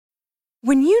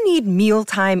When you need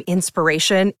mealtime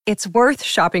inspiration, it's worth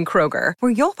shopping Kroger,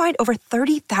 where you'll find over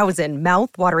 30,000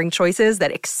 mouth-watering choices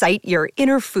that excite your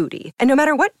inner foodie. And no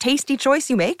matter what tasty choice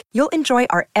you make, you'll enjoy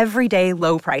our everyday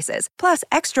low prices, plus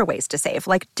extra ways to save,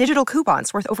 like digital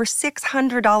coupons worth over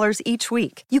 $600 each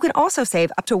week. You can also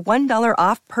save up to $1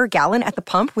 off per gallon at the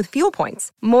pump with fuel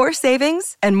points. More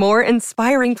savings and more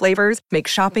inspiring flavors make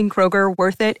shopping Kroger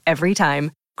worth it every time.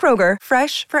 Kroger,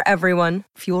 fresh for everyone.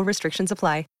 Fuel restrictions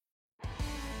apply.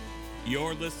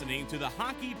 You're listening to the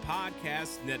Hockey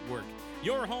Podcast Network,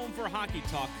 your home for hockey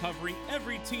talk covering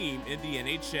every team in the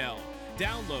NHL.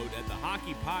 Download at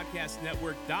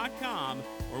thehockeypodcastnetwork.com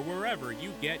or wherever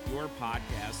you get your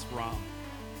podcasts from.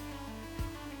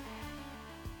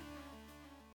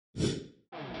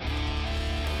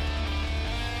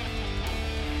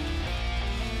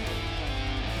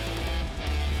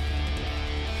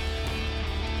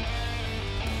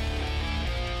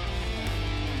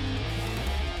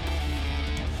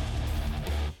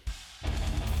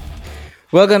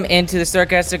 Welcome into the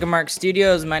Starcastic Marks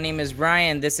studios. My name is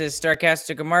Ryan. This is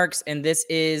Starcastic Marks, and this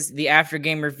is the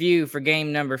after-game review for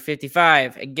game number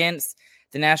 55 against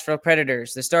the Nashville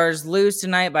Predators. The Stars lose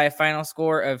tonight by a final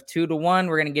score of 2-1.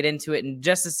 We're going to get into it in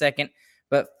just a second.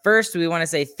 But first, we want to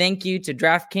say thank you to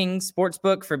DraftKings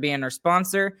Sportsbook for being our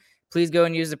sponsor. Please go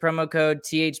and use the promo code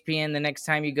THPN the next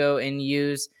time you go and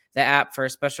use the app for a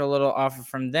special little offer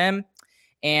from them.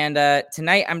 And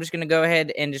tonight, I'm just going to go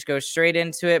ahead and just go straight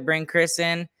into it, bring Chris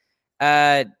in.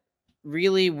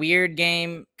 Really weird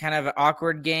game, kind of an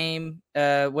awkward game.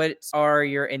 What are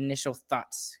your initial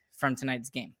thoughts from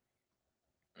tonight's game?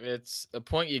 It's a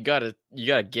point you gotta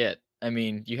get. I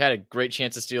mean, you had a great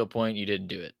chance to steal a point. You didn't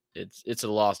do it. It's a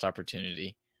lost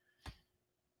opportunity.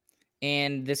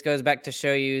 And this goes back to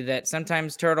show you that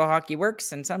sometimes turtle hockey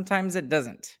works and sometimes it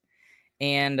doesn't.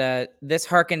 And this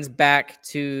harkens back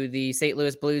to the St.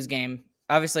 Louis Blues game.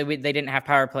 Obviously, they didn't have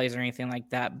power plays or anything like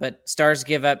that, but Stars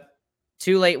give up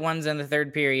 2 late ones in the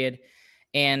third period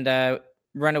and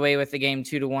run away with the game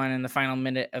 2-1 in the final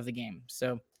minute of the game.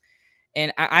 So,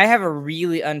 and I have a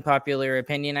really unpopular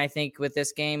opinion, I think, with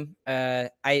this game.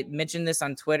 I mentioned this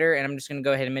on Twitter, and I'm just going to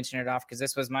go ahead and mention it off because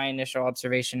this was my initial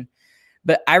observation.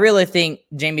 But I really think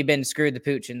Jamie Benn screwed the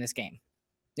pooch in this game,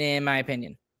 in my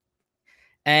opinion.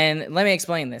 And let me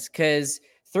explain this, because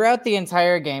throughout the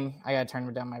entire game, I got to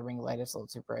turn down my ring light. It's a little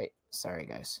too bright. Sorry,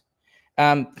 guys.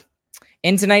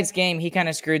 In tonight's game, he kind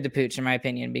of screwed the pooch, in my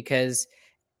opinion, because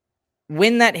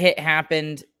when that hit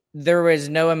happened, there was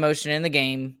no emotion in the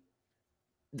game.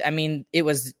 I mean, it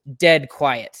was dead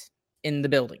quiet in the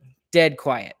building. Dead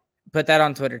quiet. Put that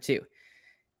on Twitter, too.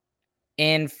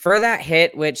 And for that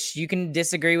hit, which you can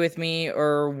disagree with me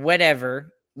or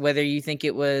whatever, whether you think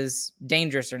it was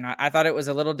dangerous or not. I thought it was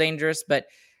a little dangerous, but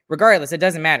regardless, it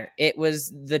doesn't matter. It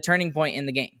was the turning point in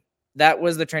the game. That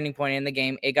was the turning point in the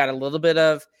game. It got a little bit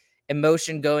of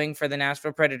emotion going for the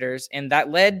Nashville Predators, and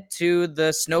that led to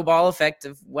the snowball effect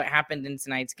of what happened in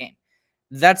tonight's game.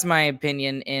 That's my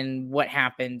opinion in what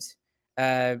happened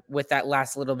with that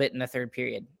last little bit in the third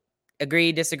period.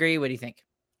 Agree, disagree? What do you think?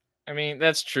 I mean,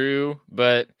 that's true,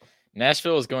 but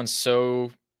Nashville is going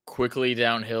so quickly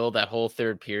downhill that whole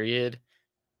third period.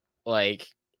 Like,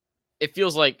 it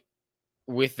feels like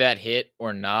with that hit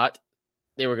or not,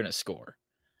 they were going to score.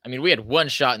 I mean, we had one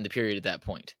shot in the period at that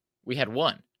point. We had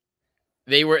one.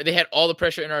 They had all the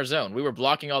pressure in our zone. We were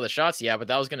blocking all the shots, yeah, but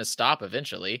that was going to stop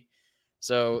eventually.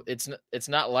 So it's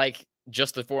not like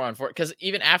just the 4-on-4, because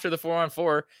even after the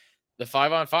 4-on-4, the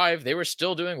 5-on-5, they were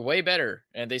still doing way better,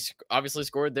 and they obviously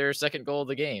scored their second goal of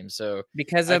the game. So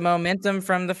because of momentum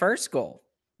from the first goal.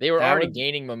 They were already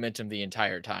gaining momentum the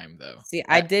entire time, though. See,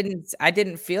 I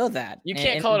didn't feel that. You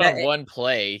can't call it on one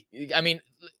play. I mean,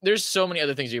 there's so many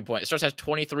other things you can point. Stars has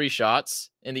 23 shots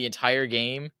in the entire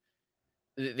game.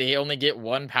 They only get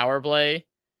one power play.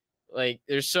 Like,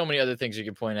 there's so many other things you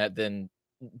can point at than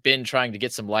Ben trying to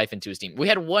get some life into his team. We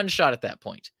had one shot at that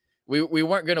point. We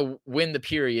weren't going to win the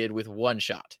period with one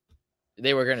shot.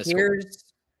 They were going to score.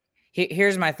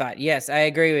 Here's my thought. Yes, I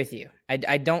agree with you.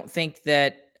 I don't think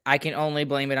that I can only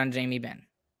blame it on Jamie Benn.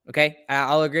 Okay?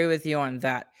 I'll agree with you on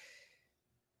that.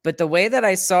 But the way that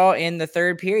I saw in the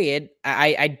third period,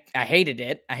 I hated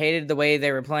it. I hated the way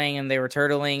they were playing, and they were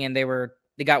turtling, and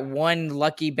they got one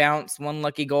lucky bounce, one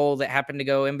lucky goal that happened to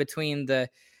go in between the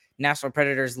Nashville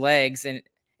Predators' legs, and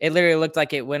it literally looked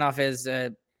like it went off his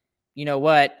you know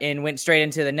what, and went straight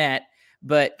into the net.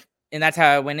 And that's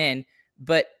how it went in.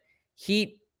 But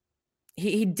he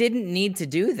didn't need to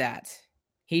do that.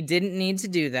 He didn't need to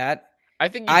do that. I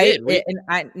think he did.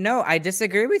 I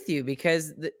disagree with you,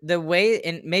 because the way,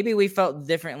 and maybe we felt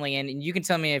differently, and you can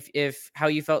tell me if how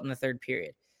you felt in the third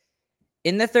period.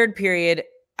 In the third period,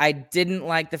 I didn't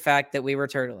like the fact that we were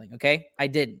turtling, okay? I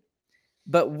didn't.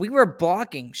 But we were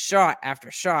blocking shot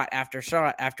after shot after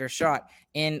shot after shot,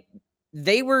 and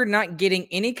they were not getting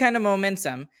any kind of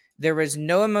momentum. There was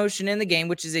no emotion in the game,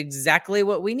 which is exactly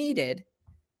what we needed.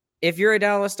 If you're a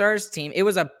Dallas Stars team, it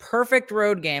was a perfect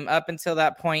road game up until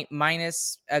that point,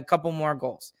 minus a couple more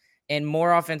goals and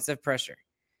more offensive pressure.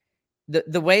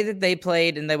 The way that they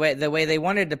played and the way they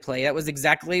wanted to play, that was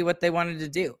exactly what they wanted to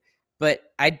do. But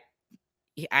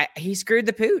he screwed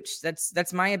the pooch.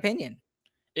 That's my opinion.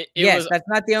 That's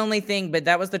not the only thing, but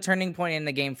that was the turning point in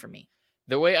the game for me.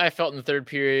 The way I felt in the third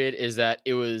period is that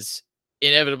it was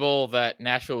inevitable that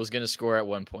Nashville was going to score at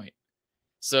one point.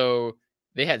 So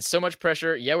they had so much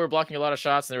pressure. Yeah, we were blocking a lot of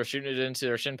shots and they were shooting it into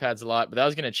their shin pads a lot, but that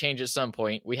was going to change at some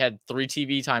point. We had 3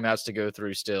 TV timeouts to go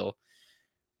through still.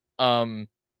 And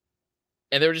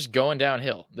they were just going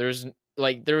downhill. There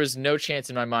was no chance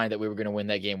in my mind that we were going to win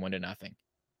that game 1-0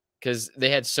 because they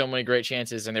had so many great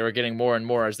chances and they were getting more and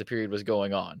more as the period was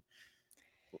going on.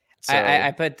 So,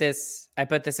 I put this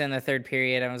in the third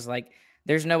period. I was like,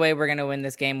 there's no way we're going to win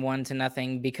this game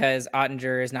 1-0 because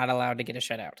Ottinger is not allowed to get a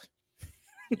shutout.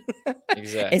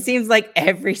 Exactly. It seems like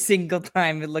every single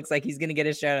time it looks like he's going to get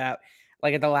a shutout.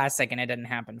 Like at the last second, it didn't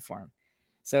happen for him.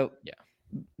 So, yeah.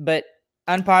 But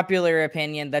unpopular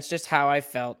opinion, that's just how I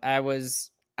felt. I'm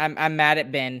mad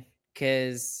at Ben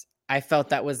because I felt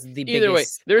that was the biggest. Either way,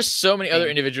 there's so many other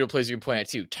individual plays you can point at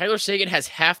too. Tyler Seguin has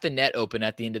half the net open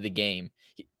at the end of the game.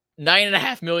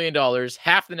 $9.5 million,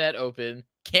 half the net open,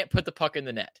 can't put the puck in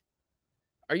the net.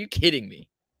 Are you kidding me?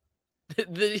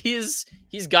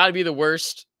 He's got to be the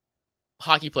worst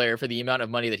hockey player for the amount of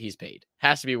money that he's paid.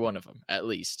 Has to be one of them, at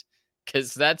least.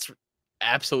 Because that's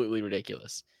absolutely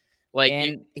ridiculous. Like,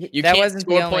 you that can't wasn't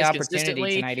score the only points opportunity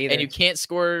consistently, tonight either. and you can't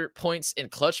score points in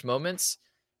clutch moments,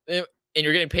 and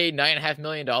you're getting paid $9.5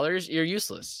 million, you're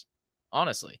useless.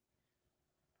 Honestly.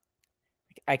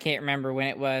 I can't remember when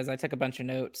it was. I took a bunch of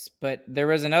notes, but there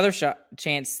was another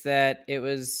chance that it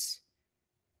was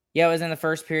in the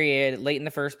first period, late in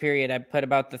the first period. I put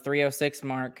about the 3:06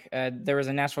 mark. There was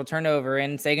a Nashville turnover,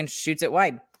 and Seguin shoots it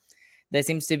wide. That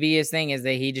seems to be his thing, is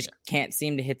that he just can't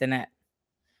seem to hit the net.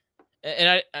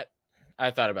 And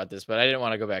I thought about this, but I didn't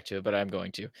want to go back to it, but I'm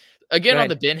going to. Again, on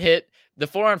the bin hit, the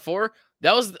 4-on-4,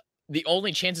 that was the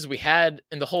only chances we had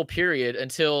in the whole period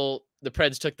until the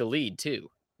Preds took the lead, too.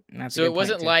 So it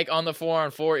wasn't like on the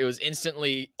 4-on-4, it was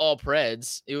instantly all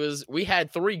Preds. We had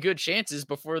 3 good chances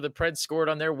before the Preds scored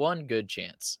on their 1 good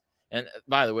chance. And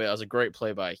by the way, that was a great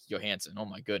play by Johansson. Oh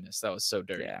my goodness, that was so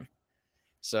dirty. Yeah.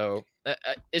 So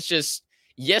it's just,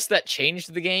 yes, that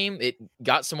changed the game. It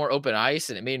got some more open ice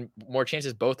and it made more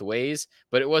chances both ways,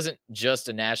 but it wasn't just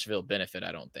a Nashville benefit,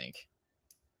 I don't think.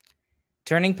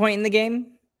 Turning point in the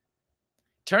game?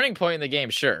 Turning point in the game,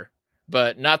 sure,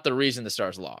 but not the reason the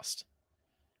Stars lost.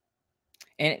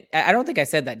 And I don't think I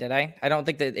said that, did I? I don't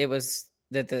think that it was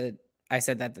I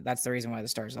said that's the reason why the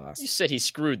Stars lost. You said he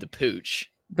screwed the pooch.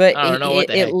 But I don't know what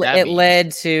the heck that it means.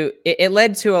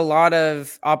 led to a lot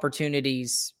of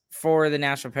opportunities for the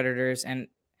Nashville Predators, and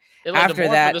after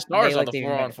that, for the Stars on the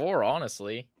 4-on-4,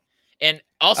 honestly. And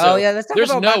also, let's talk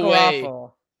about Michael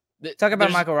Raffl. Talk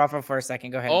about Michael Raffl for a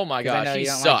second. Go ahead. Oh my gosh, he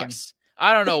sucks.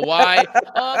 I don't know why.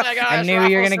 Oh my gosh, I knew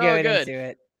you were gonna get into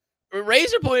it.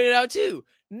 Razor pointed out too.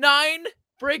 9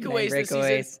 breakaways this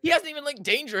season. He hasn't even looked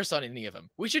dangerous on any of them.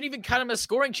 We shouldn't even count him as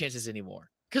scoring chances anymore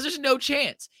because there's no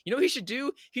chance. You know what he should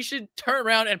do? He should turn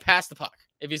around and pass the puck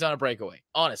if he's on a breakaway.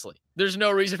 Honestly, there's no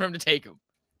reason for him to take him.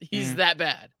 He's that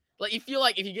bad. Like, you feel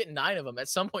like if you get 9 of them, at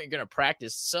some point you're gonna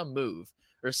practice some move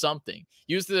or something.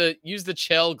 Use the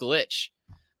Chell glitch.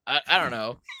 I don't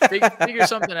know. Figure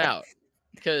something out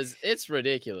because it's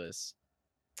ridiculous.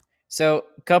 So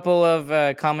a couple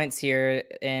of comments here,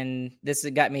 and this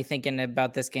got me thinking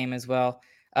about this game as well.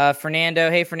 Fernando,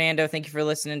 hey, Fernando, thank you for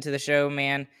listening to the show,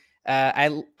 man.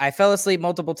 I fell asleep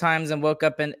multiple times and woke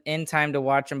up in time to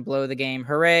watch him blow the game.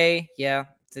 Hooray. Yeah.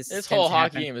 This whole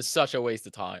hockey game is such a waste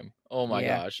of time. Oh, my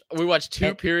gosh. We watched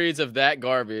 2 periods of that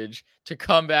garbage to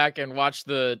come back and watch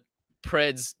the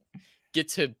Preds get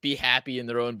to be happy in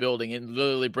their own building and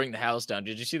literally bring the house down.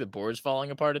 Did you see the boards falling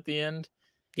apart at the end?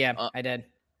 Yeah, I did.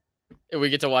 We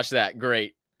get to watch that.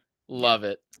 Great. Love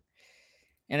it.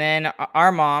 And then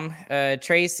our mom,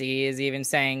 Tracy, is even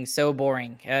saying so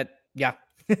boring. Yeah.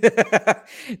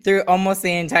 Through almost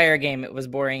the entire game, it was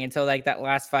boring until like that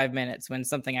last 5 minutes when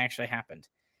something actually happened.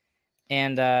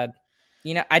 And,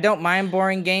 I don't mind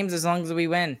boring games as long as we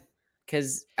win.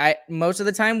 Because most of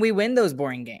the time we win those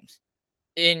boring games.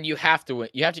 And you have to win.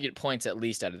 You have to get points at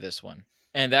least out of this one.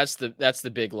 And that's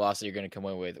the big loss that you're going to come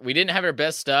away with. We didn't have our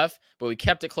best stuff, but we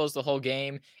kept it close the whole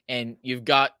game. And you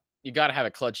got to have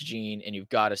a clutch gene, and you've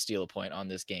got to steal a point on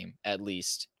this game at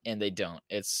least. And they don't.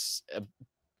 It's a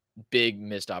big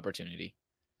missed opportunity.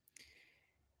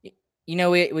 You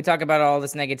know, we talk about all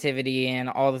this negativity and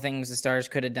all the things the Stars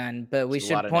could have done, but we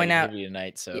should point out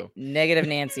tonight. So negative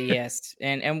Nancy, yes,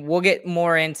 and we'll get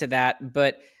more into that.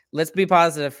 But let's be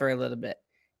positive for a little bit,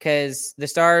 because the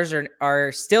Stars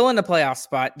are still in the playoff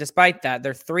spot. Despite that,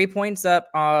 they're 3 points up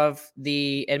of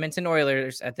the Edmonton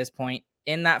Oilers at this point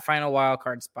in that final wild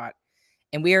card spot,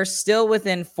 and we are still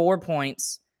within 4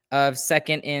 points of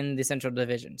second in the Central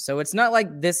Division. So it's not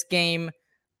like this game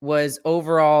was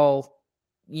overall,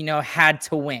 had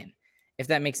to win, if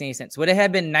that makes any sense. Would it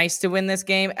have been nice to win this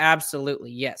game?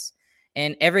 Absolutely, yes.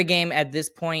 And every game at this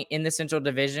point in the Central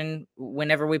Division,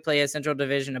 whenever we play a Central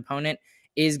Division opponent,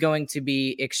 is going to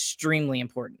be extremely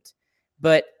important.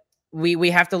 But we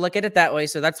have to look at it that way.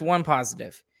 So that's one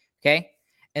positive, okay?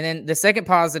 And then the second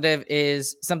positive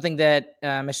is something that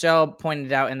Michelle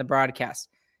pointed out in the broadcast.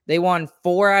 They won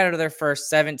 4 out of their first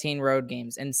 17 road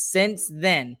games. And since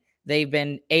then, they've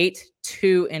been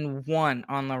 8-2-1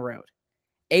 on the road.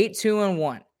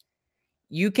 8-2-1.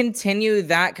 You continue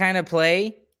that kind of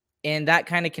play and that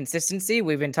kind of consistency.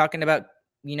 We've been talking about,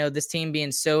 this team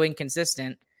being so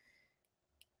inconsistent.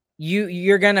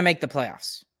 You're going to make the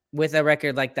playoffs with a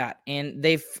record like that. And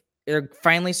they're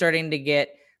finally starting to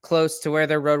get close to where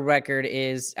their road record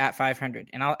is at 500.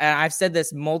 And I've said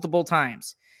this multiple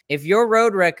times. If your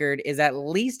road record is at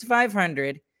least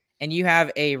 500 and you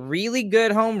have a really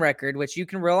good home record, which you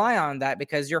can rely on that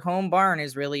because your home barn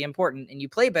is really important and you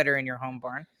play better in your home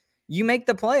barn, you make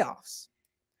the playoffs.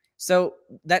 So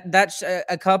that's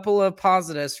a couple of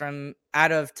positives from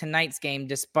out of tonight's game,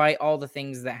 despite all the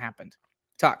things that happened.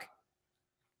 Talk.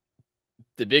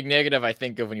 The big negative, I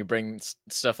think, of when you bring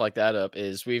stuff like that up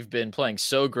is we've been playing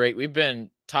so great. We've been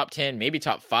top 10, maybe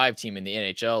top 5 team in the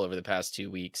NHL over the past 2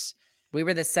 weeks. We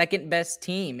were the second best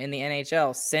team in the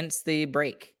NHL since the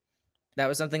break. That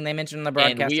was something they mentioned in the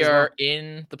broadcast. And we are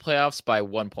in the playoffs by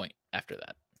 1 point after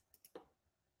that.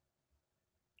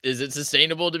 Is it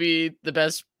sustainable to be the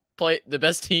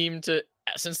best team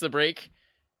since the break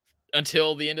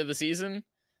until the end of the season?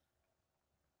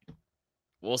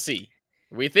 We'll see.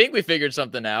 We think we figured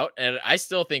something out, and I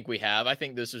still think we have. I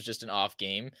think this was just an off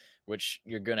game, which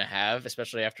you're going to have,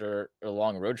 especially after a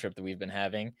long road trip that we've been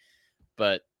having.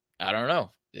 But I don't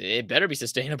know. It better be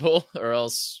sustainable, or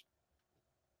else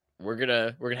we're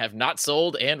gonna have not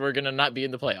sold, and we're gonna not be in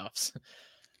the playoffs.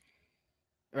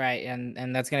 Right,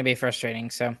 and that's gonna be frustrating.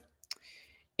 So,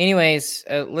 anyways,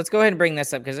 let's go ahead and bring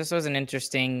this up because this was an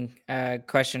interesting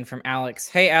question from Alex.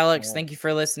 Hey, Alex, thank you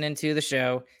for listening to the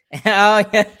show. Oh,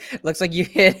 yeah, looks like you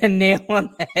hit a nail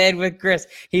on the head with Chris.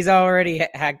 He's already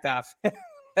hacked off.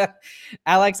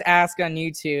 Alex asked on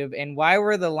YouTube, and why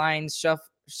were the lines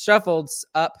shuffled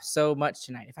up so much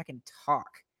tonight? If I can talk.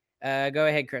 Go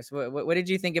ahead, Chris. What did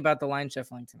you think about the line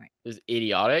shuffling tonight? It was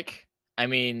idiotic. I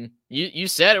mean, you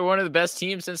said we're one of the best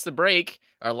teams since the break.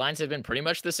 Our lines have been pretty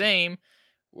much the same.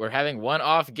 We're having one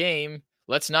off game.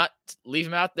 Let's not leave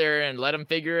them out there and let them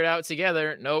figure it out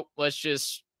together. Nope. Let's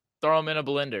just throw them in a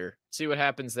blender. See what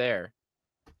happens there.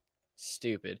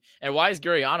 Stupid. And why is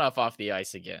Gurianov off the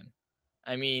ice again?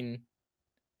 I mean,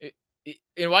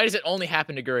 and why does it only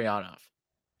happen to Gurianov?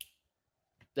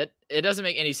 That it doesn't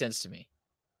make any sense to me.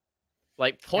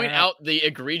 Like, point out the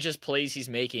egregious plays he's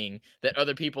making that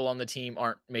other people on the team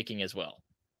aren't making as well.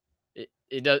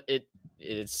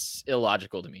 It's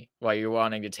illogical to me why you're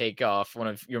wanting to take off one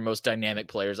of your most dynamic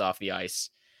players off the ice.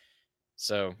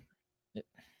 So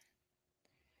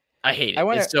I hate it.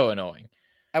 It's so annoying.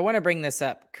 I want to bring this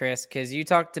up, Chris, because you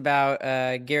talked about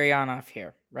Gurianov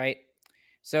here, right?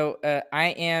 So I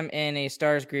am in a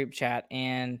Stars group chat,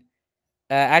 and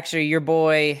actually your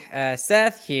boy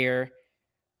Seth here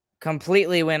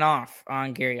completely went off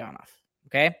on Gurianov.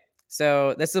 Okay,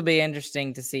 so this will be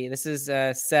interesting to see. This is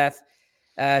Seth.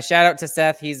 Shout out to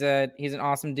Seth. He's an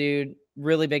awesome dude,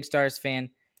 really big Stars fan,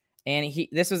 and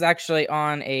this was actually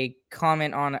on a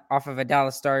comment off of a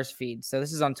Dallas Stars feed. So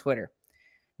this is on Twitter.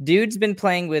 Dude's been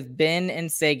playing with Ben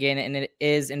and Seguin, and it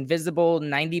is invisible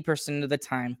 90% of the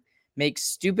time. Makes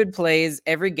stupid plays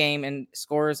every game and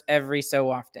scores every so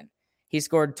often. He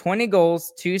scored 20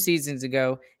 goals 2 seasons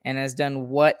ago and has done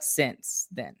what since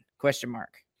then? ?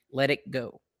 Let it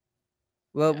go.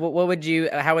 Well,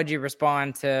 how would you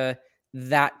respond to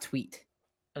that tweet?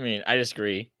 I mean, I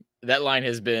disagree. That line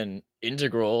has been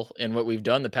integral in what we've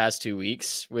done the past 2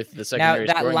 weeks with the Now secondary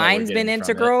that scoring line's that we're been getting from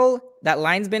it. integral. That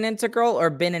line's been integral, or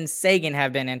Ben and Sagan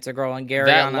have been integral, and Gary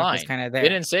That Gurianov was line, kind of Ben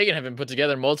there. and Sagan have been put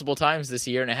together multiple times this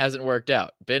year, and it hasn't worked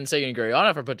out. Ben, Sagan, and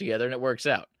Gurianov are put together, and it works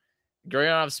out.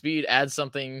 Gurianov's speed adds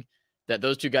something that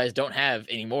those two guys don't have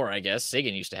anymore, I guess.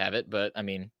 Sagan used to have it, but I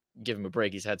mean, give him a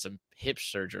break. He's had some hip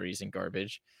surgeries and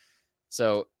garbage.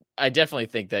 So I definitely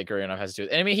think that Gurianov has to do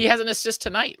it. And I mean, he has an assist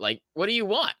tonight. Like, what do you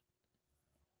want?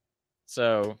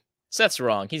 So Seth's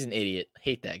wrong. He's an idiot.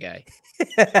 Hate that guy.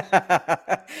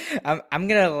 I'm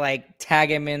gonna like tag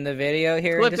him in the video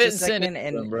here Clip in it just a and send second, it to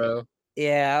and him, bro.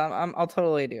 yeah, I'll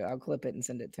totally do. I'll clip it and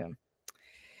send it to him.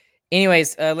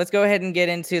 Anyways, let's go ahead and get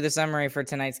into the summary for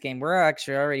tonight's game. We're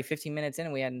actually already 15 minutes in,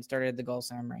 and we hadn't started the goal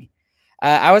summary.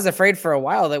 I was afraid for a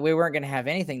while that we weren't going to have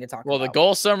anything to talk about. Well, the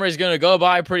goal summary is going to go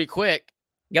by pretty quick.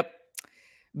 Yep.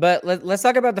 But let's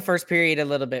talk about the first period a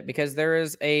little bit, because there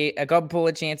is a couple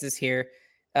of chances here.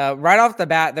 Right off the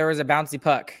bat, there was a bouncy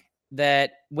puck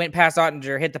that went past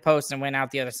Ottinger, hit the post, and went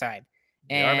out the other side.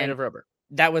 They are made of rubber.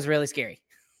 That was really scary.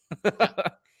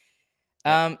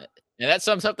 And that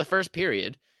sums up the first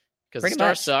period, because the Stars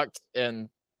much sucked and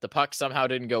the puck somehow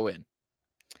didn't go in.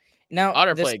 Now,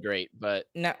 Otter played great, but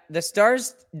no, the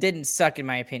Stars didn't suck, in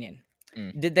my opinion.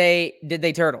 Did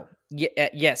they turtle?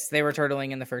 Yes, they were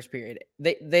turtling in the first period.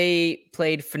 They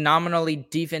played phenomenally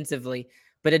defensively,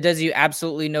 but it does you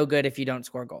absolutely no good if you don't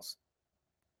score goals.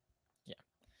 Yeah,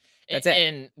 that's it.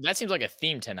 And that seems like a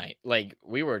theme tonight. Like,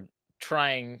 we were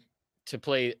trying to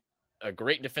play a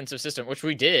great defensive system, which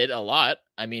we did a lot.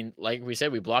 I mean, like we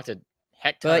said, we blocked a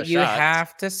heck ton of shots. But you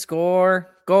have to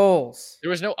score goals. There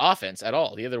was no offense at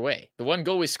all the other way. The one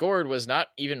goal we scored was not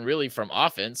even really from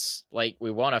offense. Like,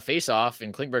 we won a face-off,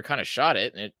 and Klingberg kind of shot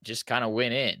it, and it just kind of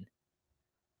went in.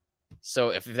 So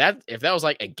if that was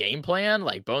like a game plan,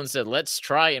 like Bones said, let's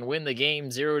try and win the game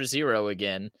 0-0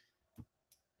 again.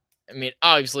 I mean,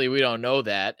 obviously we don't know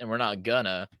that, and we're not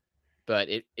gonna, but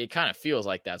it kind of feels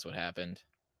like that's what happened.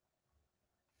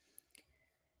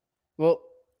 Well,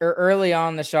 early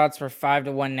on, the shots were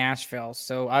 5-1 Nashville.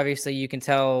 So obviously you can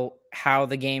tell how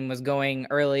the game was going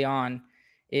early on.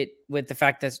 With the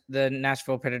fact that the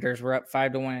Nashville Predators were up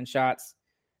 5-1 in shots.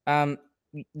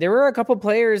 There were a couple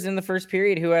players in the first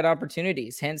period who had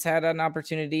opportunities. Hintz had an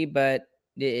opportunity, but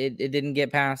it didn't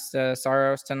get past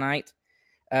Saros tonight.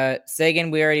 Sagan,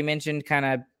 we already mentioned, kind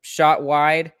of shot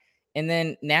wide. And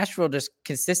then Nashville just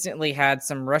consistently had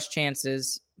some rush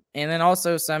chances, and then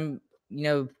also some,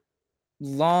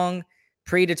 long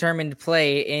predetermined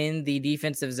play in the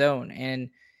defensive zone. And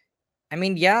I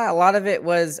mean, yeah, a lot of it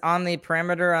was on the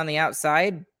perimeter on the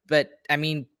outside, but I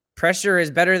mean, pressure is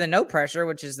better than no pressure,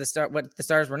 which is what the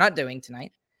Stars were not doing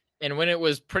tonight. And when it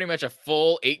was pretty much a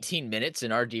full 18 minutes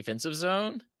in our defensive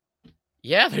zone,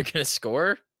 yeah, they're going to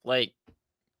score. Like,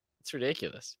 it's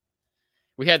ridiculous.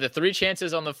 We had the 3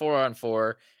 chances on the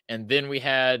 4-on-4, and then we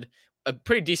had a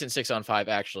pretty decent 6-on-5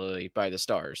 actually by the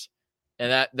Stars.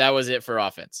 And that was it for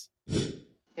offense.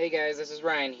 Hey guys, this is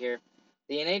Ryan here.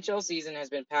 The NHL season has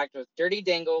been packed with dirty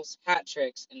dangles, hat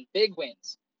tricks, and big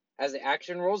wins. As the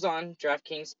action rolls on,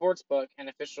 DraftKings Sportsbook, an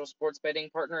official sports betting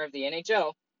partner of the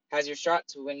NHL, has your shot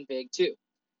to win big too.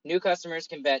 New customers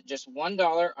can bet just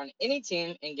 $1 on any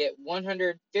team and get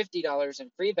 $150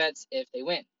 in free bets if they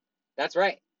win. That's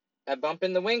right. A bump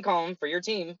in the win column for your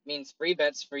team means free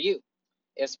bets for you.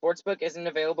 If Sportsbook isn't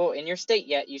available in your state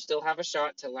yet, you still have a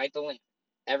shot to light the lamp.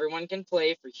 Everyone can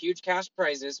play for huge cash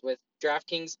prizes with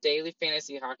DraftKings Daily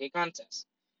Fantasy Hockey Contest.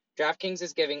 DraftKings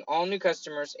is giving all new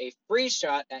customers a free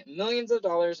shot at millions of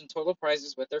dollars in total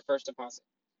prizes with their first deposit.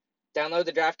 Download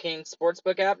the DraftKings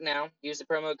Sportsbook app now, use the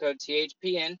promo code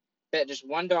THPN, bet just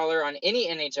 $1 on any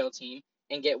NHL team,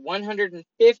 and get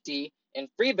 $150 in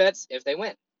free bets if they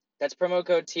win. That's promo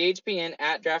code THPN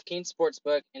at DraftKings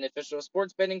Sportsbook, an official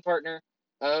sports betting partner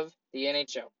of the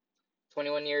NHL.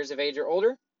 21 years of age or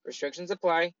older. Restrictions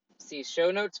apply. See show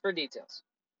notes for details.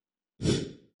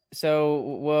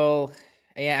 So,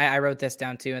 I wrote this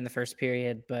down too in the first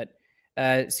period, but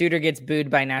Suter gets booed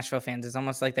by Nashville fans. It's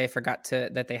almost like they forgot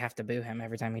that they have to boo him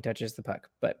every time he touches the puck.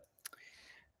 But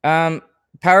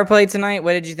power play tonight.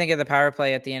 What did you think of the power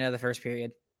play at the end of the first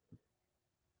period?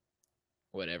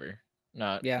 Whatever.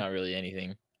 Not really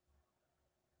anything.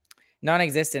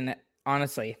 Non-existent,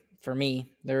 honestly, for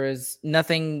me. There was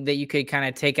nothing that you could kind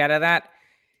of take out of that.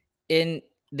 And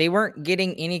they weren't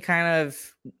getting any kind of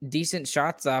decent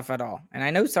shots off at all. And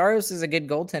I know Saros is a good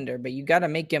goaltender, but you got to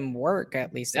make him work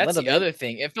at least a little bit. That's the other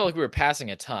thing. It felt like we were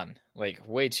passing a ton, like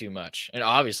way too much. And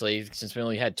obviously, since we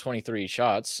only had 23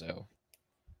 shots, so.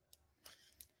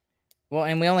 Well,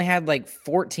 and we only had like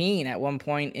 14 at one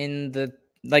point in the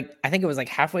like I think it was like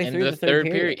halfway In through the the third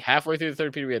period. halfway through the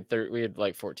third period, we had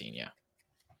like 14. Yeah,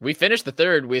 we finished the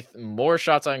third with more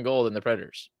shots on goal than the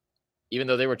Predators, even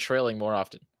though they were trailing more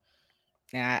often.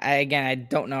 Yeah, I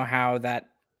don't know how that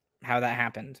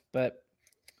happened, but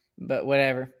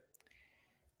whatever.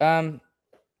 I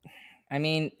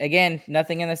mean, again,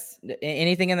 anything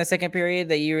in the second period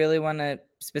that you really want to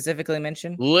specifically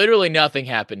mention? Literally nothing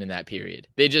happened in that period.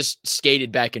 They just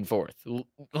skated back and forth.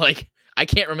 Like, I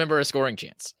can't remember a scoring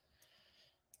chance.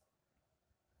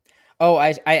 Oh,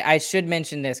 I should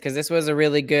mention this because this was a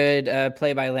really good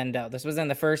play by Lindell. This was in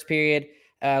the first period.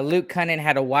 Luke Cunnin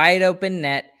had a wide open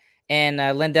net, and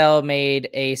Lindell made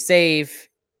a save,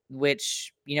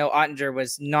 which, Ottinger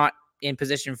was not in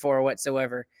position for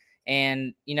whatsoever.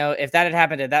 And, if that had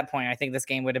happened at that point, I think this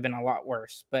game would have been a lot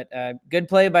worse. But good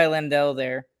play by Lindell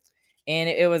there. And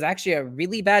it was actually a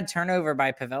really bad turnover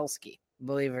by Pavelski,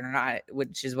 believe it or not,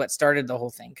 which is what started the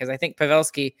whole thing. Because I think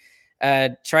Pavelski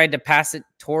tried to pass it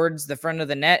towards the front of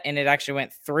the net, and it actually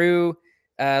went through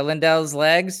Lindell's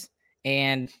legs.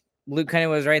 And Luke Cunnin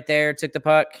was right there, took the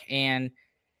puck, and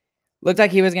looked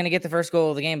like he was going to get the first goal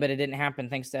of the game, but it didn't happen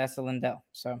thanks to Esa Lindell.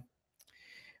 So,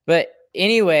 but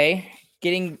anyway,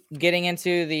 getting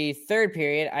into the third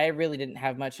period, I really didn't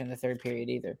have much in the third period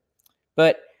either.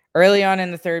 But early on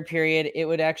in the third period, it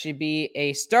would actually be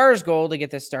a Stars goal to get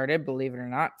this started, believe it or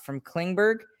not, from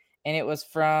Klingberg. And it was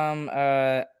from,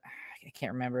 I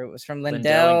can't remember. It was from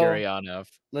Lindell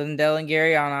and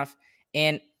Gurianov.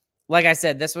 And like I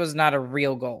said, this was not a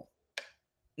real goal.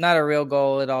 Not a real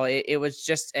goal at all. It was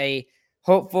just a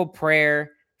hopeful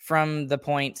prayer from the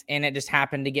point, and it just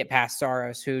happened to get past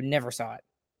Saros, who never saw it.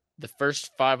 The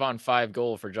first 5-on-5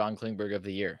 goal for John Klingberg of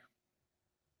the year.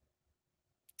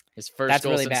 His first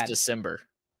goal since December.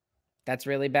 That's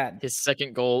really bad. His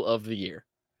second goal of the year.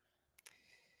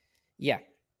 Yeah.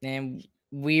 And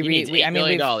 $8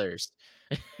 million.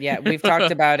 Yeah, we've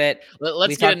talked about it.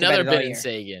 Let's get another Ben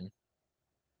Sagan.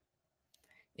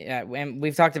 Yeah, and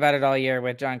we've talked about it all year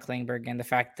with John Klingberg and the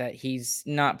fact that he's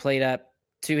not played up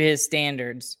to his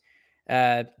standards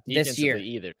this year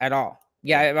either at all.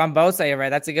 Yeah, on both sides, right?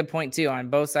 That's a good point too, on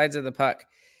both sides of the puck.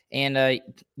 And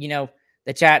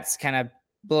the chat's kind of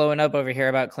blowing up over here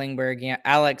about Klingberg.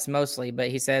 Alex mostly, but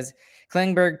he says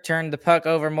Klingberg turned the puck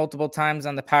over multiple times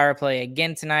on the power play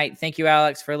again tonight. Thank you,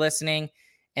 Alex, for listening.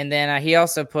 And then he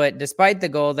also put, despite the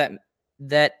goal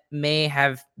that may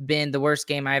have been the worst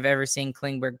game I've ever seen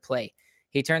Klingberg play,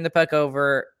 he turned the puck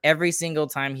over every single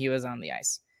time he was on the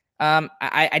ice.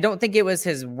 I don't think it was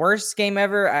his worst game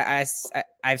ever.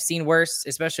 I've seen worse,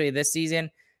 especially this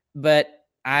season, but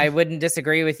I wouldn't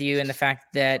disagree with you in the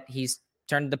fact that he's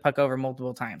turned the puck over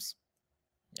multiple times.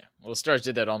 Yeah, well, the Stars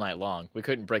did that all night long. We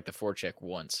couldn't break the forecheck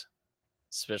once,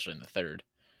 especially in the third.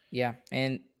 Yeah,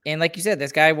 and like you said,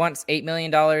 this guy wants $8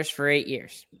 million for 8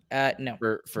 years. No,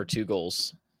 for 2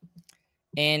 goals.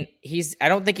 And I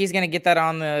don't think he's going to get that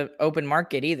on the open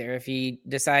market either if he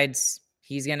decides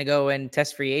he's going to go and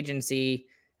test free agency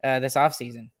this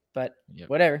offseason. But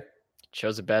whatever.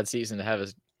 Chose a bad year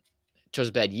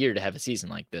to have a season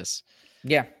like this.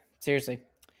 Yeah, seriously.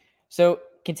 So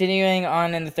continuing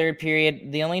on in the third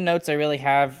period, the only notes I really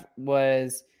have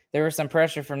was there was some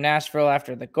pressure from Nashville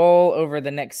after the goal over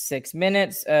the next 6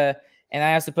 minutes. And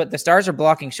I also put the Stars are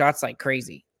blocking shots like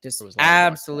crazy, just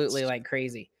absolutely like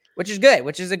crazy, which is good,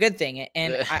 which is a good thing.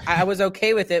 And I was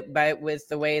okay with it with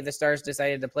the way the Stars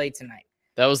decided to play tonight.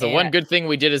 That was the one good thing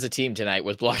we did as a team tonight,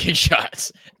 was blocking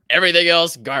shots. Everything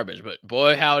else, garbage. But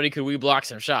boy, howdy, could we block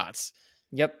some shots.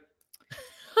 Yep.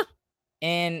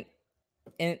 And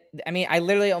I mean, I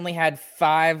literally only had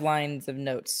 5 lines of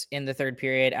notes in the third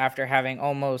period after having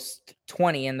almost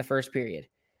 20 in the first period.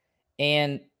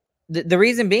 And the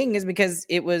reason being is because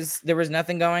there was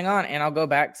nothing going on. And I'll go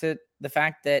back to the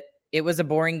fact that it was a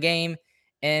boring game.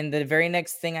 And the very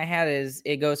next thing I had is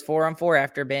it goes 4-on-4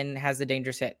 after Ben has the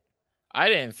dangerous hit. I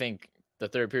didn't think the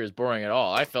third period was boring at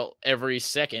all. I felt every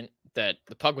second that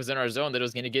the puck was in our zone, that it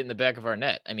was going to get in the back of our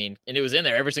net. I mean, and it was in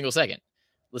there every single second.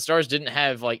 The Stars didn't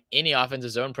have any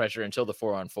offensive zone pressure until the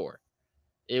 4-on-4.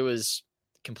 It was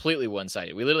completely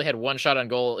one-sided. We literally had one shot on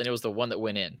goal, and it was the one that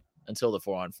went in until the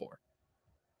 4-on-4.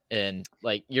 And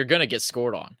you're going to get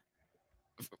scored on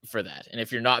for that. And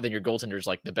if you're not, then your goaltender's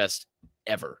the best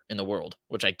ever in the world,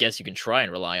 which I guess you can try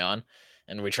and rely on.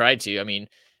 And we tried to. I mean,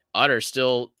 Otter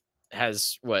still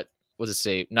has what was it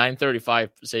say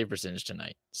 935 save percentage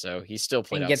tonight. So he's still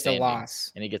played outstanding.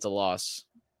 And he gets a loss.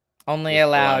 Only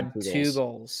allowed 2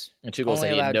 goals. And 2 goals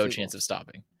that he had no chance of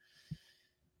stopping.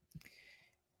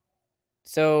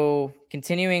 So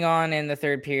continuing on in the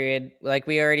third period, like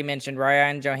we already mentioned,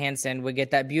 Ryan Johansson would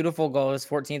get that beautiful goal, his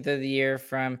 14th of the year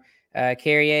from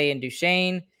Carrier and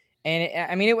Duchesne.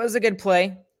 And it was a good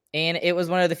play. And it was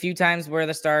one of the few times where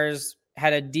the Stars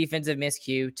had a defensive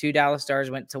miscue. 2 Dallas Stars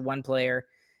went to one player,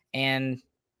 and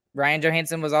Ryan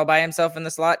Johansen was all by himself in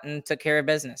the slot and took care of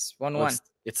business. 1-1.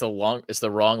 Well, it's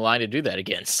the wrong line to do that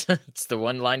against. It's the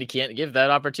one line you can't give that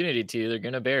opportunity to. They're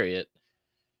going to bury it.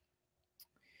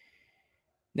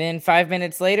 Then 5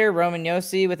 minutes later, Roman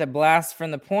Josi with a blast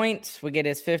from the point. We get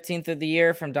his 15th of the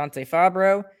year from Dante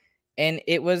Fabro. And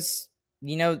it was,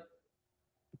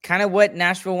 kind of what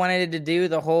Nashville wanted to do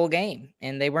the whole game.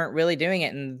 And they weren't really doing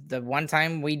it. And the one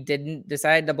time we didn't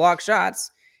decide to block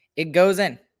shots, it goes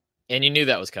in. And you knew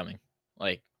that was coming.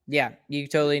 Yeah, you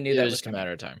totally knew that was just coming. a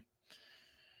matter of time.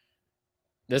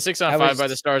 The 6-on-5 by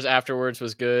the Stars afterwards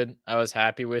was good. I was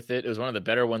happy with it. It was one of the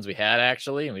better ones we had,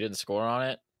 actually, and we didn't score on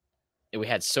it. And we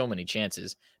had so many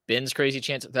chances. Ben's crazy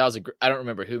chance. I don't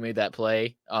remember who made that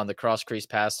play on the cross crease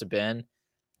pass to Ben.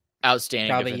 Outstanding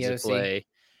Probably defensive Josi. play.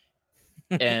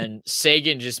 And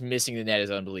Sagan just missing the net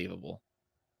is unbelievable.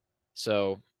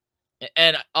 So,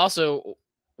 and also,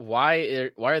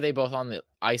 why are they both on the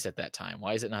ice at that time?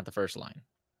 Why is it not the first line?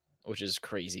 Which is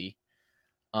crazy.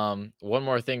 One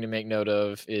more thing to make note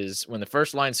of is when the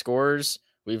first line scores,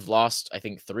 we've lost, I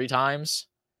think, 3 times.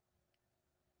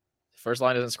 The first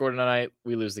line doesn't score tonight,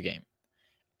 we lose the game.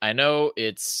 I know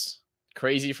it's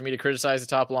crazy for me to criticize the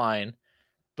top line,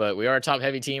 but we are a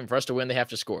top-heavy team. For us to win, they have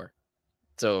to score.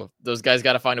 So those guys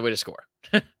got to find a way to score.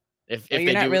 If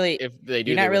you're not really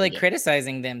the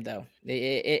criticizing them, though.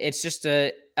 It's just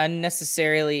a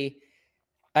unnecessary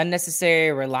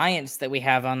reliance that we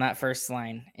have on that first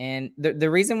line. And the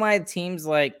reason why teams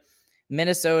like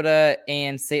Minnesota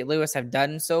and St. Louis have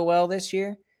done so well this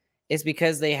year is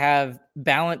because they have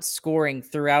balanced scoring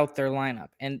throughout their lineup.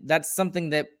 And that's something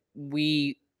that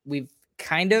we've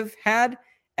kind of had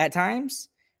at times,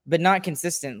 but not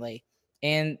consistently.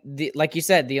 And like you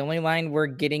said, the only line we're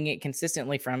getting it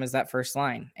consistently from is that first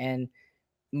line. And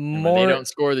when they don't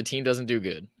score, the team doesn't do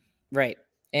good. Right.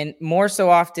 And more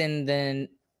so often than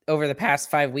over the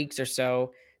past 5 weeks or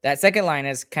so, that second line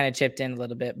has kind of chipped in a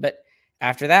little bit. But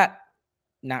after that,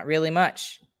 not really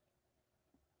much.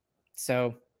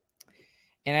 So,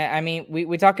 and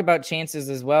we talk about chances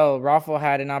as well. Raffle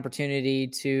had an opportunity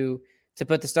to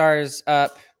put the Stars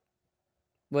up.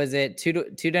 Was it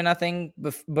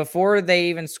 2-0 before they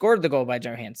even scored the goal by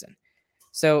Johansen?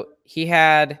 So he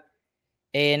had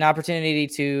an opportunity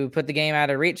to put the game out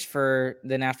of reach for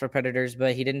the Nashville Predators,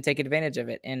 but he didn't take advantage of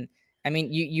it. And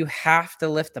you have to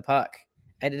lift the puck.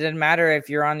 It doesn't matter if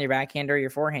you're on your backhand or your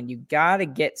forehand. You got to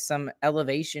get some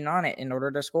elevation on it in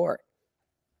order to score.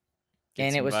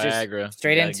 And it was Viagra. Just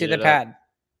straight into the pad.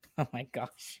 Oh my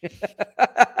gosh.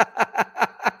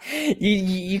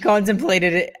 You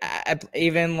contemplated it,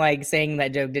 even like saying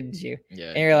that joke, didn't you? Yeah.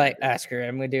 And you're like, screw it,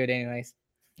 I'm gonna do it anyways.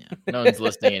 Yeah. No one's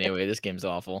listening anyway. This game's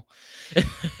awful.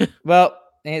 Well,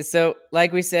 so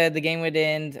like we said, the game would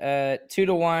end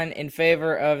 2-1 in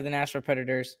favor of the Nashville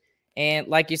Predators. And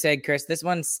like you said, Chris, this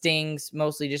one stings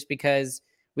mostly just because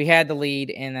we had the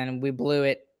lead and then we blew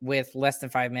it with less than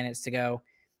 5 minutes to go.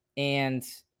 And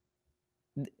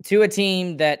to a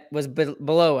team that was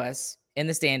below us in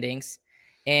the standings,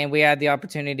 and we had the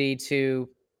opportunity to,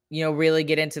 really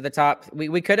get into the top.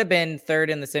 We could have been third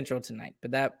in the Central tonight,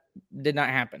 but that did not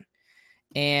happen.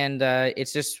 And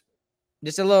it's just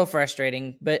a little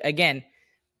frustrating. But again,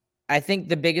 I think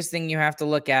the biggest thing you have to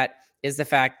look at is the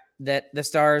fact that the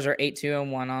Stars are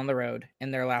 8-2-1 on the road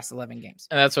in their last 11 games.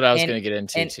 And that's what I was going to get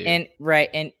into too. And right.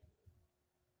 And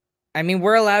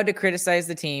we're allowed to criticize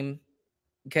the team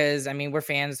because we're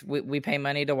fans. We pay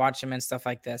money to watch them and stuff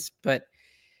like this. But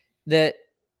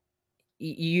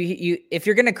if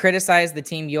you're going to criticize the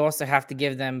team, you also have to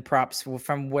give them props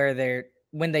from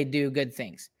when they do good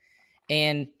things.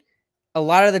 And a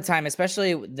lot of the time,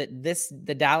 especially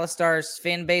the Dallas Stars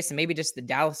fan base, and maybe just the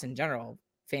Dallas in general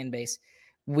fan base,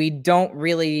 we don't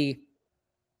really,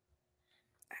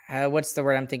 what's the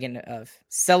word I'm thinking of?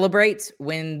 Celebrate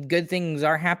when good things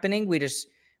are happening. We just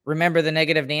remember the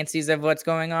negative Nancy's of what's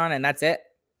going on, and that's it.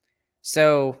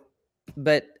 So,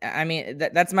 but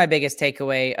that's my biggest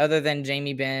takeaway, other than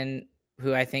Jamie Benn,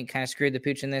 who I think kind of screwed the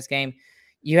pooch in this game.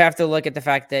 You have to look at the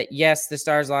fact that, yes, the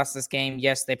Stars lost this game.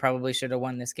 Yes, they probably should have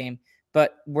won this game,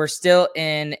 but we're still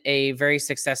in a very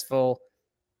successful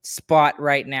spot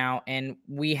right now. And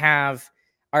we have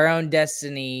our own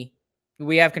destiny.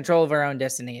 We have control of our own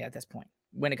destiny at this point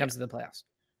when it comes to the playoffs.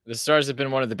 The Stars have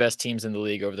been one of the best teams in the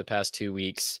league over the past 2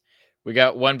 weeks. We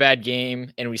got one bad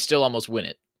game and we still almost win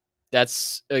it.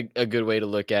 That's a good way to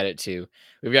look at it too.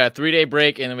 We've got a 3-day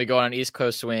break and then we go on an East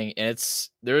Coast swing, and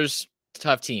there's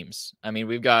tough teams.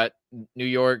 We've got New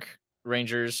York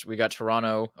Rangers. We got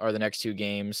Toronto are the next 2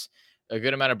 games. A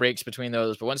good amount of breaks between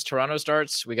those. But once Toronto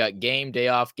starts, we got game, day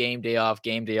off, game, day off,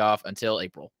 game, day off until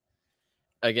April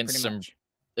against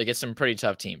some pretty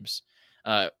tough teams.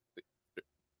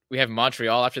 We have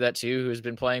Montreal after that too, who's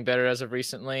been playing better as of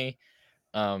recently.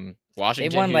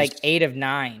 Washington. They won like 8 of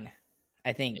 9,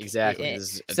 I think. Exactly.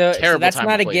 So that's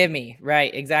not a gimme,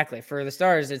 right? Exactly. For the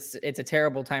Stars, it's a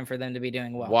terrible time for them to be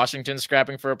doing well. Washington's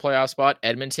scrapping for a playoff spot.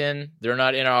 Edmonton, they're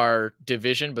not in our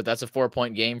division, but that's a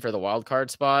 4-point game for the wild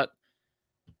card spot.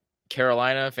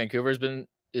 Carolina, Vancouver's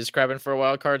is scrapping for a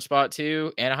wild card spot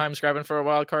too. Anaheim's scrapping for a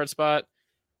wild card spot.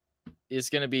 It's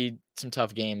going to be some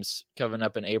tough games coming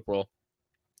up in April.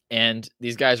 And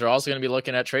these guys are also going to be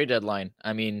looking at trade deadline.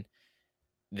 I mean,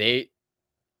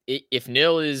 if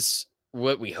Nil is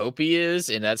what we hope he is,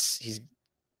 and he's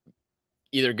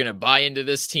either going to buy into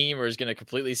this team or is going to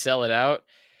completely sell it out.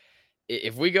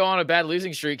 If we go on a bad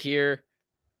losing streak here,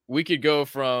 we could go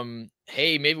from,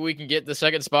 hey, maybe we can get the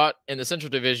second spot in the Central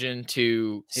Division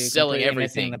to selling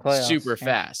everything super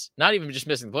fast. Not even just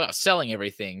missing the playoffs, selling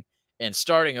everything and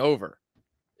starting over.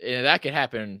 And that could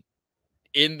happen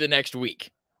in the next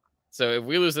week. So if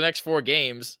we lose the next 4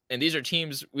 games, and these are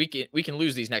teams we can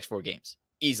lose these next 4 games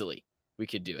easily. We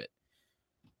could do it.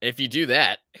 If you do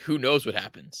that, who knows what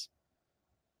happens?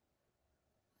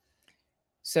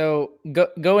 So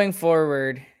going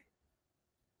forward,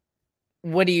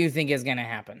 what do you think is going to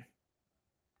happen?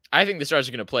 I think the Stars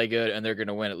are going to play good, and they're going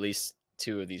to win at least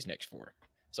 2 of these next 4.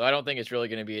 So I don't think it's really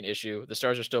going to be an issue. The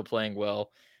Stars are still playing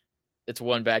well. It's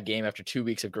 1 bad game after 2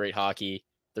 weeks of great hockey.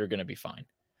 They're going to be fine.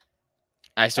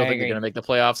 I still think they're going to make the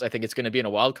playoffs. I think it's going to be in a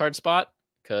wild card spot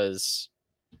because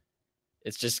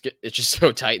it's just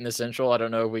so tight in the Central. I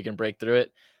don't know if we can break through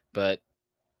it, but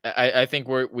I think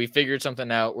we figured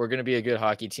something out. We're going to be a good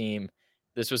hockey team.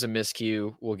 This was a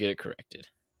miscue. We'll get it corrected.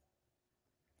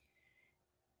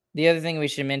 The other thing we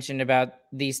should mention about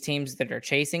these teams that are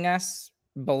chasing us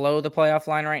below the playoff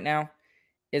line right now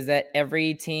is that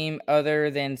every team other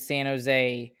than San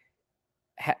Jose,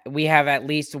 we have at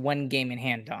least 1 game in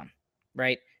hand on,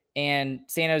 right? And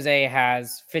San Jose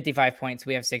has 55 points.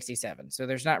 We have 67. So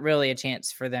there's not really a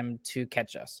chance for them to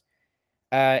catch us.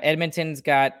 Edmonton's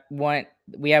got 1.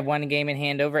 We have 1 game in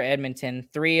hand over Edmonton,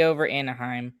 3 over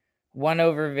Anaheim, 1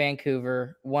 over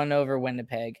Vancouver, 1 over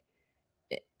Winnipeg.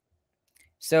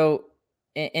 So,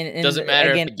 and doesn't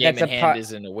matter again, if the game in hand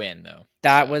isn't a win, though.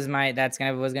 That was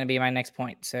gonna be my next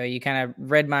point. So you kind of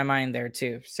read my mind there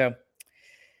too. So,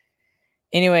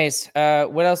 anyways,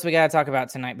 what else we got to talk about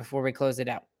tonight before we close it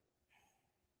out?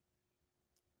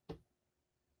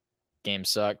 Game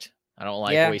sucked. I don't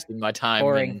like wasting my time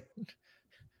boring.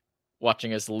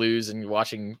 Watching us lose and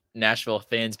watching Nashville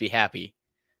fans be happy.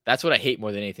 That's what I hate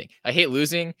more than anything. I hate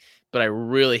losing, but I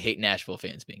really hate Nashville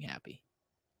fans being happy.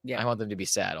 Yeah, I want them to be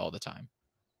sad all the time.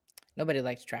 Nobody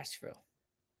likes Trashville.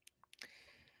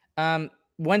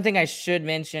 One thing I should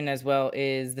mention as well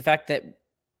is the fact that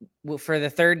for the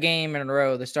 3rd game in a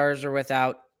row, the Stars are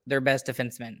without their best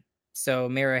defenseman, so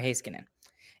Miro Heiskanen.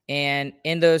 And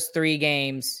in those 3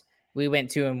 games, we went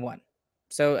 2-1.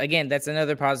 So again, that's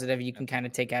another positive you can kind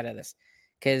of take out of this,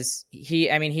 because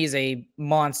he's a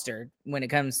monster when it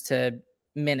comes to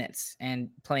minutes and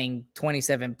playing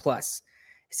 27 plus.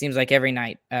 It seems like every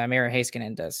night Miro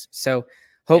Heiskanen does. So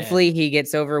hopefully he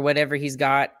gets over whatever he's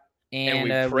got, and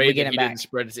we pray we get that him he back. didn't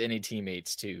spread it to any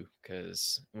teammates too,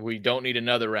 because we don't need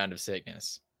another round of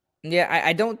sickness. Yeah,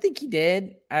 I don't think he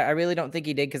did. I really don't think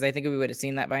he did, because I think we would have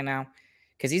seen that by now,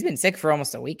 because he's been sick for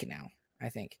almost a week now, I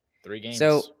think. 3 games.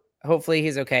 So hopefully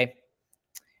he's okay.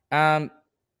 I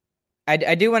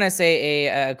do want to say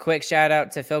a quick shout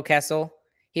out to Phil Kessel.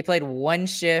 He played 1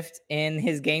 shift in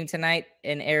his game tonight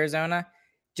in Arizona,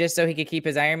 just so he could keep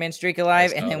his Ironman streak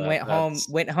alive, and then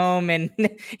went home, and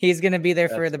he's going to be there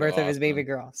for the birth of his baby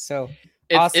girl. So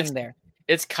awesome there.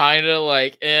 It's kind of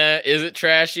like, is it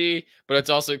trashy? But it's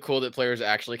also cool that players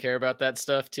actually care about that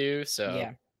stuff too. So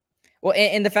yeah. Well,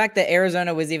 and the fact that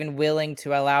Arizona was even willing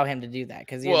to allow him to do that,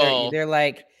 because they're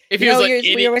like, if he was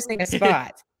you're wasting a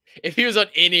spot. If he was on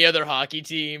any other hocky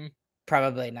team,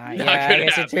 probably not. Yeah, I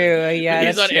guess it's true. Yeah,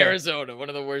 he's on Arizona, one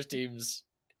of the worst teams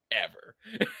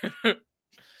ever.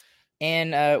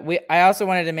 And I also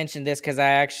wanted to mention this because I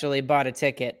actually bought a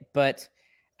ticket, but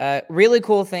really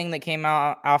cool thing that came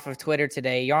out off of Twitter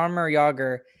today. Jaromir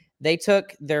Jagr, they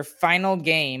took their final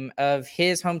game of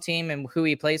his home team and who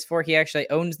he plays for. He actually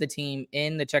owns the team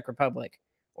in the Czech Republic,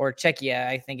 or Czechia,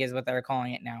 I think is what they're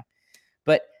calling it now.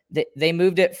 But they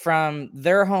moved it from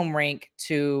their home rink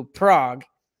to Prague,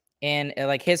 and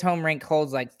like his home rink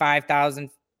holds like 5,000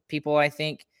 people, I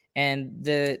think, and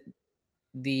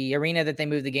the arena that they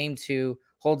moved the game to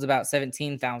holds about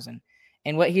 17,000.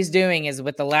 And what he's doing is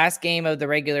with the last game of the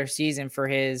regular season for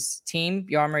his team,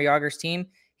 Jaromir Jagr's team,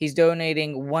 he's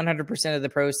donating 100% of the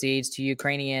proceeds to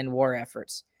Ukrainian war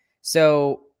efforts.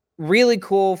 So really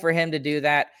cool for him to do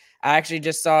that. I actually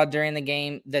just saw during the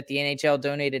game that the NHL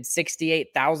donated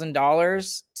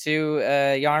 $68,000 to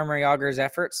Jaromir Jagr's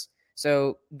efforts.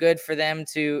 So good for them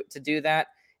to do that.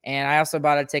 And I also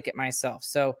bought a ticket myself.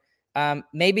 So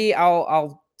maybe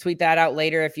I'll tweet that out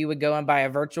later if you would go and buy a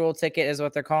virtual ticket is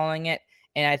what they're calling it.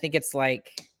 And I think it's like,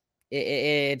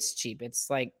 it's cheap. It's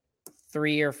like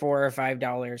 $3 or $4 or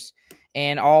 $5.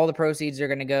 And all the proceeds are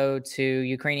going to go to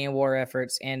Ukrainian war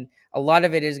efforts. And a lot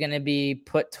of it is going to be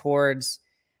put towards,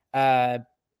 I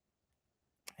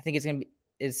think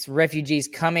it's refugees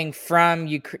coming from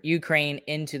Ukraine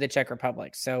into the Czech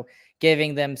Republic. So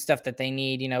giving them stuff that they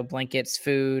need, blankets,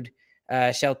 food,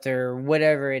 shelter,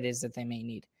 whatever it is that they may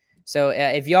need. So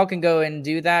if y'all can go and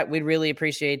do that, we'd really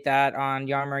appreciate that on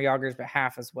Jaromir Jagr's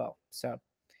behalf as well. So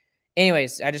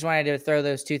anyways, I just wanted to throw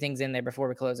those two things in there before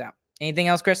we close out. Anything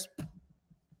else, Chris?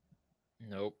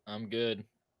 Nope, I'm good.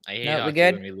 I hate No, hockey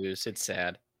good? when we lose. It's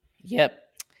sad. Yep.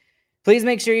 Please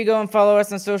make sure you go and follow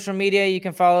us on social media. You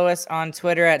can follow us on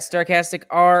Twitter at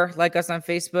StarcasticR, like us on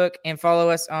Facebook, and follow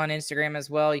us on Instagram as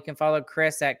well. You can follow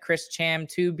Chris at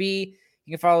ChrisCham2B.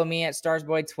 You can follow me at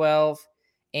StarsBoy12.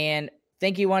 And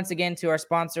thank you once again to our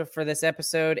sponsor for this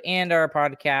episode and our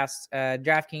podcast,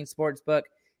 DraftKings Sportsbook.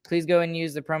 Please go and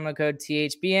use the promo code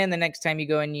THBN the next time you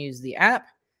go and use the app.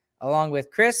 Along with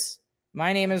Chris,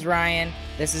 my name is Ryan.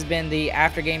 This has been the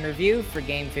After Game Review for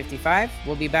Game 55.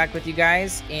 We'll be back with you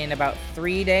guys in about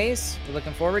 3 days. We're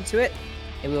looking forward to it.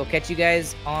 And we will catch you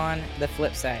guys on the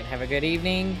flip side. Have a good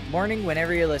evening, morning,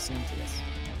 whenever you're listening to this.